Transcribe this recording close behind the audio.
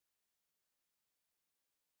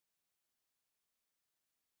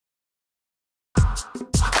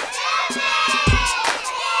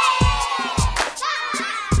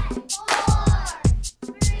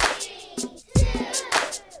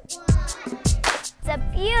a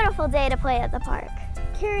beautiful day to play at the park.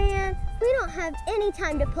 Carrie-Ann, we don't have any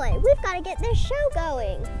time to play. We've got to get this show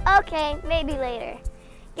going. Okay, maybe later.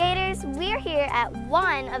 Gators, we're here at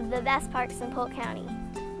one of the best parks in Polk County.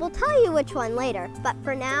 We'll tell you which one later, but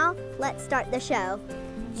for now, let's start the show.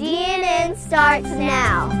 GNN starts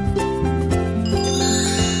now.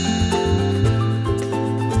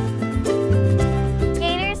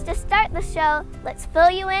 Gators, to start the show, let's fill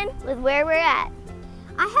you in with where we're at.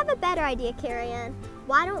 I have a better idea, Carrie-Ann.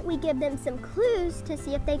 Why don't we give them some clues to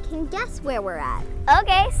see if they can guess where we're at?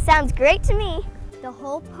 Okay, sounds great to me. The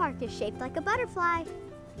whole park is shaped like a butterfly.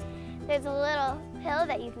 There's a little hill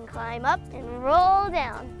that you can climb up and roll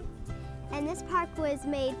down. And this park was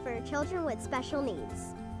made for children with special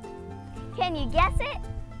needs. Can you guess it?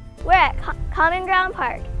 We're at Common Ground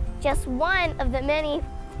Park, just one of the many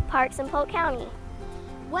parks in Polk County.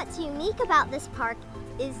 What's unique about this park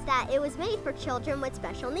is that it was made for children with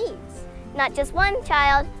special needs. Not just one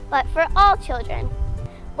child, but for all children.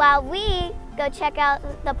 While we go check out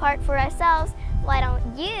the park for ourselves, why don't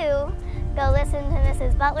you go listen to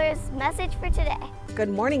Mrs. Butler's message for today? Good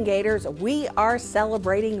morning, Gators. We are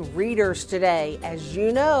celebrating readers today. As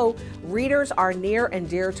you know, readers are near and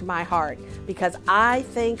dear to my heart because I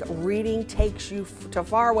think reading takes you to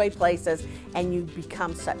faraway places and you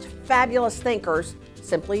become such fabulous thinkers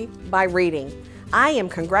simply by reading. I am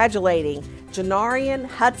congratulating Janarian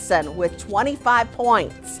Hudson with 25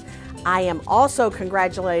 points. I am also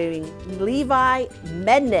congratulating Levi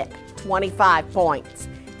Mednick, 25 points.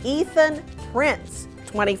 Ethan Prince,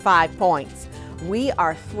 25 points. We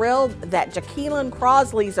are thrilled that Jaqueline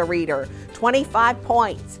Crosley's a reader, 25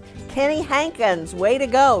 points. Kenny Hankins, way to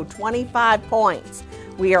go, 25 points.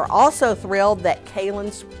 We are also thrilled that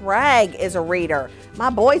Kaylin Sprague is a reader. My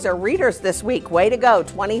boys are readers this week, way to go,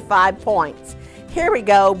 25 points. Here we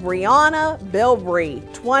go, Brianna Bilbrey,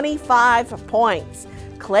 25 points.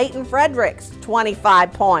 Clayton Fredericks,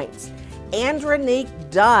 25 points. Andranique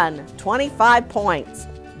Dunn, 25 points.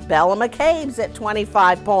 Bella McCabe's at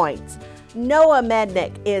 25 points. Noah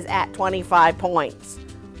Mednick is at 25 points.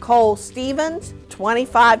 Cole Stevens,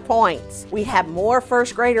 25 points. We have more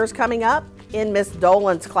first graders coming up in Miss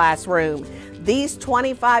Dolan's classroom. These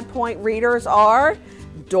 25-point readers are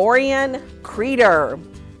Dorian Creeder,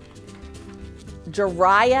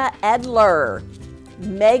 Jariah Edler,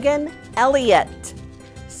 Megan Elliott,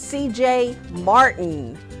 CJ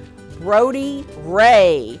Martin, Brody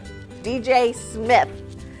Ray, DJ Smith.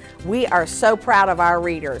 We are so proud of our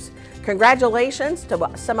readers. Congratulations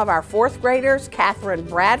to some of our fourth graders, Catherine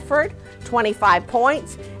Bradford, 25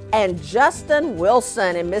 points, and Justin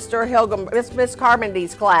Wilson in Miss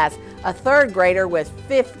Carmondy's class, a third grader with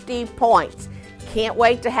 50 points. Can't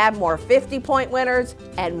wait to have more 50-point winners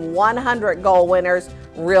and 100-goal winners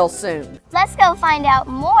real soon. Let's go find out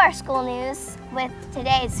more school news with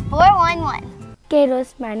today's 411.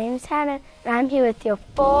 Gators, my name is Hannah, and I'm here with your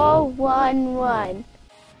 411.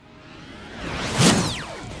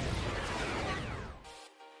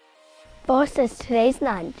 First is today's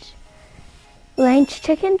lunch. Lunch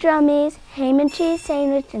chicken drummies, ham and cheese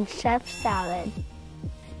sandwich, and chef salad.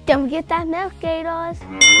 Don't forget that milk, Gators.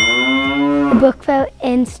 The book fair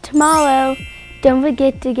ends tomorrow. Don't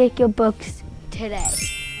forget to get your books today.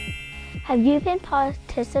 Have you been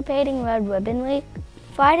participating in Red Ribbon Week?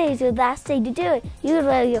 Friday is your last day to do it. You can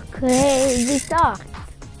wear your crazy socks.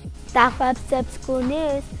 That wraps up school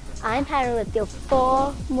news. I'm Hannah with your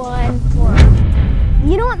 411.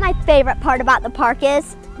 You know what my favorite part about the park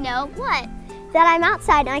is? No, what? That I'm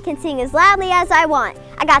outside and I can sing as loudly as I want.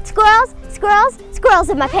 I got squirrels, squirrels, squirrels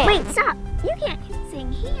in my pants. Wait, stop. You can't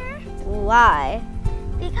sing here. Why?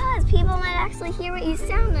 Because people might actually hear what you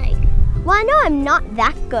sound like. Well, I know I'm not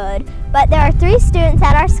that good, but there are 3 students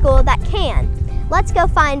at our school that can. Let's go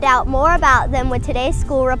find out more about them with today's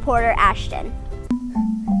school reporter, Ashton.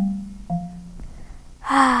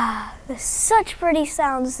 There's such pretty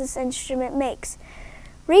sounds this instrument makes.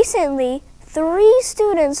 Recently, 3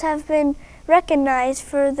 students have been recognized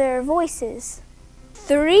for their voices.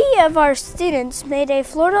 3 of our students made a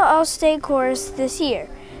Florida All-State chorus this year.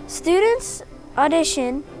 Students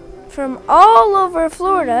audition from all over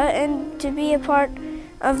Florida and to be a part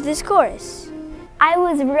of this chorus. I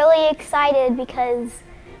was really excited because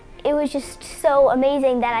it was just so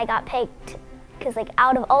amazing that I got picked. Because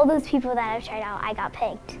out of all those people that I've tried out, I got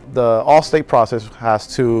picked. The All-State process has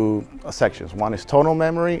 2 sections. 1 is tonal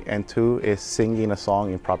memory and 2 is singing a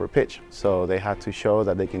song in proper pitch. So they had to show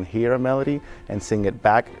that they can hear a melody and sing it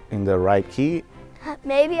back in the right key.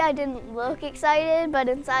 Maybe I didn't look excited, but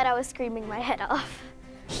inside I was screaming my head off.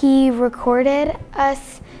 He recorded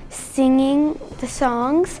us singing the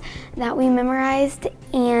songs that we memorized,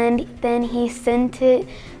 and then he sent it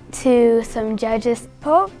to some judges.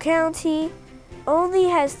 Polk County only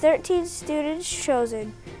has 13 students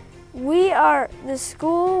chosen. We are the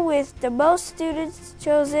school with the most students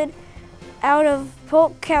chosen out of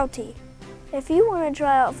Polk County. If you want to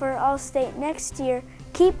try out for All-State next year,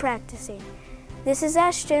 keep practicing. This is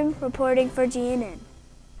Ashton reporting for GNN.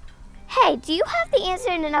 Hey, do you have the answer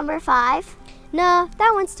to number 5? No,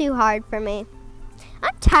 that one's too hard for me.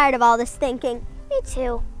 I'm tired of all this thinking. Me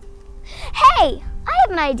too. Hey, I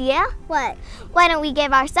have an idea. What? Why don't we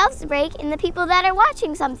give ourselves a break and the people that are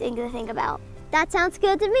watching something to think about? That sounds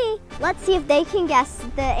good to me. Let's see if they can guess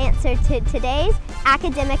the answer to today's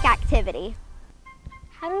academic activity.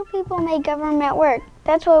 How do people make government work?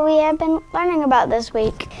 That's what we have been learning about this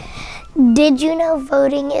week. Did you know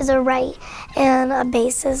voting is a right and a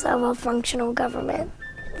basis of a functional government?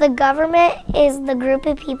 The government is the group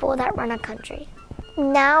of people that run a country.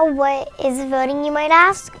 Now, what is voting, you might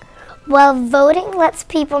ask? Well, voting lets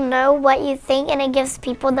people know what you think, and it gives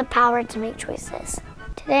people the power to make choices.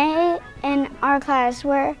 Today in our class,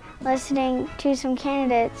 we're listening to some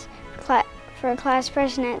candidates for class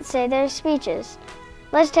president say their speeches.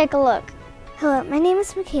 Let's take a look. Hello, my name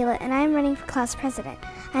is Michaela, and I am running for class president.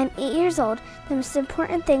 I am 8 years old. The most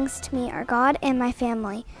important things to me are God and my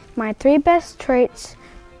family. My 3 best traits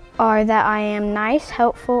are that I am nice,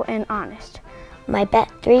 helpful, and honest. My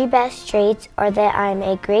 3 best traits are that I'm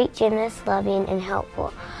a great gymnast, loving, and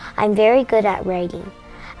helpful. I'm very good at writing.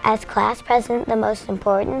 As class president, the most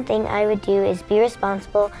important thing I would do is be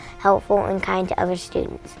responsible, helpful, and kind to other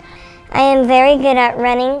students. I am very good at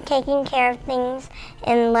running, taking care of things,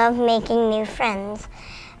 and love making new friends.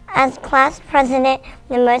 As class president,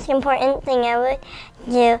 the most important thing I would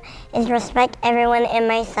do is respect everyone and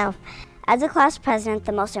myself. As a class president,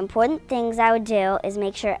 the most important things I would do is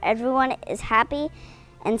make sure everyone is happy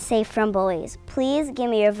and safe from bullies. Please give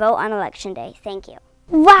me your vote on election day. Thank you.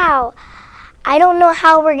 Wow! I don't know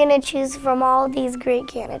how we're going to choose from all these great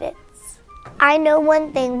candidates. I know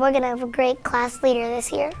one thing, we're going to have a great class leader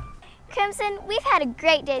this year. Crimson, we've had a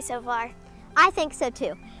great day so far. I think so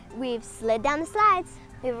too. We've slid down the slides.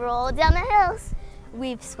 We've rolled down the hills.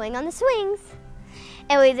 We've swung on the swings.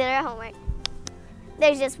 And we did our homework.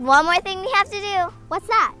 There's just one more thing we have to do. What's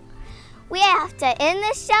that? We have to end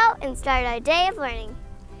this show and start our day of learning.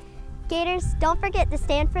 Gators, don't forget to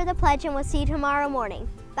stand for the pledge, and we'll see you tomorrow morning.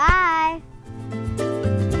 Bye.